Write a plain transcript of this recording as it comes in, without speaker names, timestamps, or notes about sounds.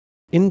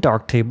In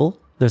Darktable,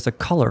 there's a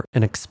color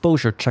and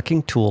exposure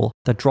checking tool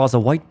that draws a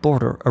white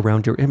border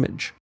around your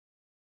image.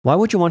 Why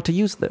would you want to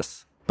use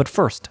this? But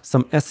first,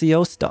 some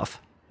SEO stuff.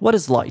 What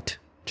is light?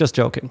 Just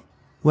joking.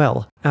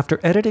 Well, after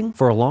editing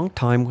for a long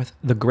time with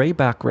the gray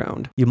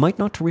background, you might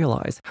not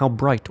realize how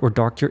bright or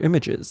dark your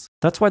image is.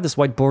 That's why this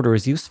white border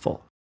is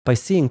useful. By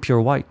seeing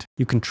pure white,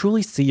 you can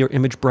truly see your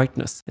image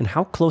brightness and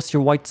how close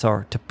your whites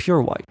are to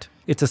pure white.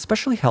 It's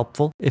especially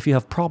helpful if you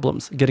have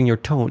problems getting your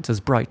tones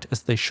as bright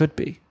as they should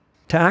be.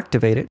 To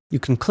activate it, you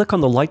can click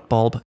on the light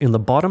bulb in the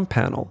bottom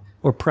panel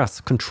or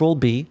press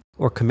Ctrl-B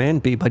or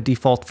Command-B by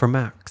default for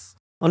Macs.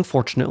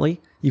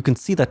 Unfortunately, you can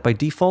see that by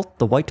default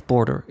the white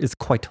border is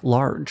quite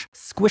large,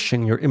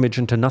 squishing your image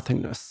into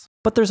nothingness.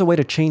 But there's a way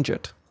to change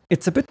it.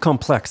 It's a bit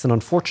complex and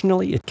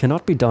unfortunately it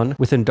cannot be done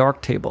within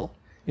Darktable.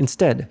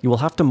 Instead, you will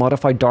have to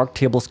modify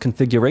Darktable's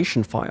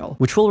configuration file,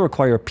 which will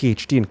require a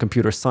PhD in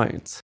computer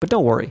science. But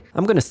don't worry,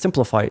 I'm going to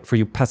simplify it for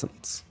you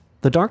peasants.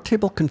 The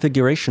Darktable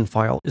configuration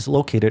file is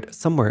located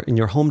somewhere in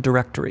your home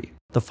directory.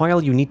 The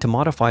file you need to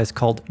modify is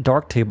called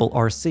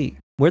darktablerc.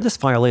 Where this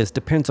file is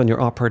depends on your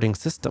operating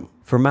system.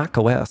 For Mac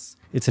OS,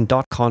 it's in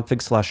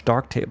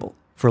 .config/darktable.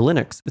 For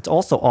Linux, it's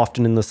also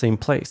often in the same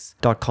place,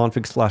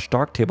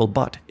 .config/darktable,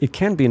 but it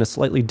can be in a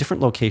slightly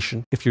different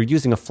location if you're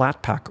using a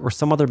Flatpak or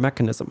some other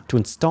mechanism to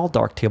install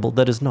Darktable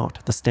that is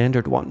not the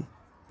standard one.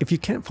 If you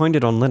can't find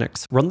it on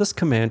Linux, run this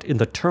command in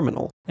the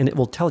terminal and it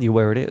will tell you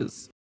where it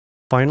is.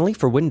 Finally,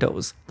 for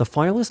Windows, the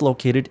file is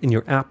located in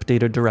your app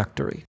data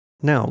directory.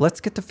 Now,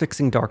 let's get to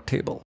fixing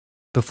Darktable.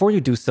 Before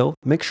you do so,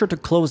 make sure to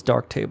close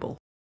Darktable.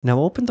 Now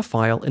open the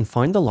file and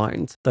find the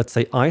lines that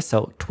say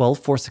ISO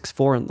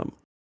 12464 in them.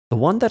 The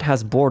one that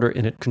has border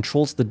in it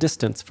controls the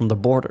distance from the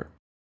border.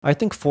 I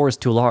think 4 is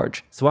too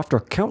large, so after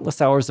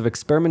countless hours of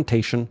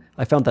experimentation,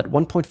 I found that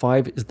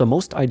 1.5 is the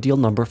most ideal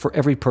number for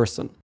every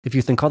person. If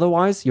you think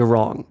otherwise, you're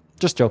wrong.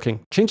 Just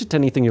joking. Change it to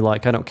anything you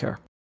like, I don't care.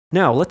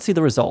 Now, let's see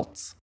the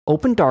results.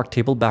 Open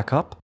Darktable back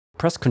up,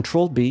 press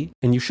Ctrl-B,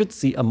 and you should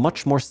see a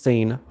much more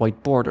sane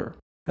white border.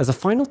 As a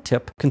final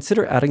tip,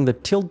 consider adding the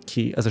tilde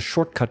key as a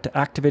shortcut to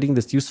activating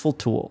this useful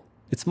tool.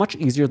 It's much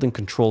easier than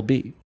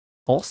Ctrl-B.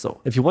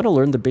 Also, if you want to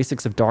learn the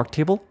basics of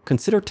Darktable,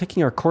 consider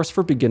taking our course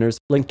for beginners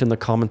linked in the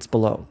comments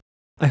below.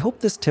 I hope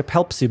this tip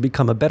helps you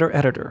become a better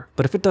editor,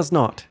 but if it does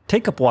not,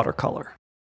 take up watercolor.